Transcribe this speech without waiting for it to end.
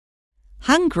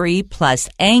Hungry plus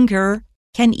anger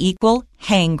can equal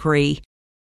hangry.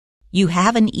 You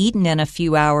haven't eaten in a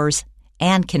few hours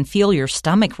and can feel your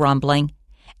stomach rumbling,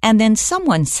 and then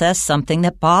someone says something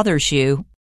that bothers you.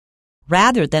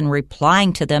 Rather than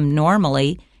replying to them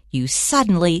normally, you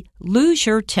suddenly lose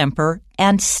your temper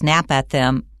and snap at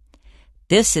them.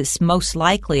 This is most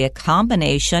likely a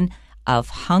combination of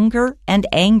hunger and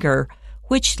anger,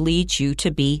 which leads you to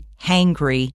be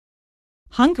hangry.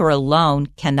 Hunger alone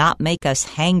cannot make us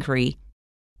hangry.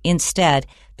 Instead,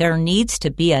 there needs to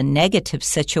be a negative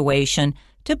situation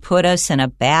to put us in a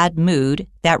bad mood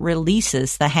that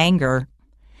releases the hanger.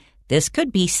 This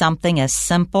could be something as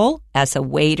simple as a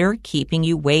waiter keeping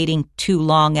you waiting too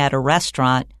long at a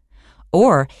restaurant,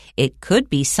 or it could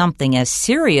be something as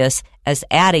serious as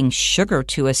adding sugar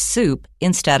to a soup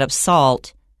instead of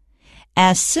salt.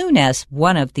 As soon as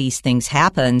one of these things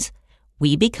happens,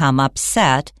 we become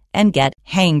upset and get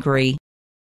hangry.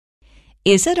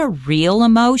 Is it a real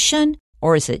emotion,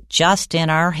 or is it just in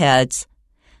our heads?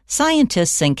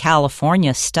 Scientists in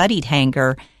California studied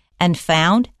hanger and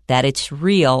found that it's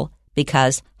real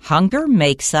because hunger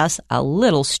makes us a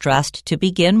little stressed to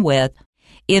begin with.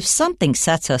 If something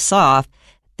sets us off,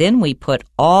 then we put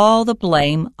all the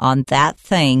blame on that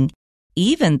thing,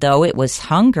 even though it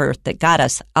was hunger that got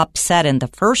us upset in the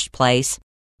first place.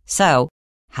 So,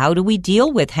 how do we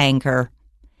deal with hanger?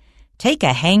 Take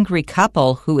a hangry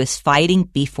couple who is fighting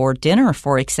before dinner,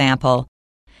 for example.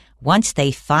 Once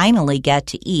they finally get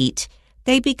to eat,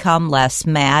 they become less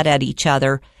mad at each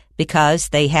other because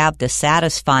they have the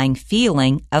satisfying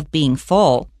feeling of being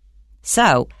full.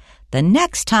 So, the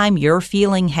next time you're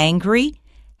feeling hangry,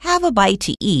 have a bite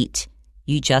to eat.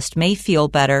 You just may feel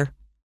better.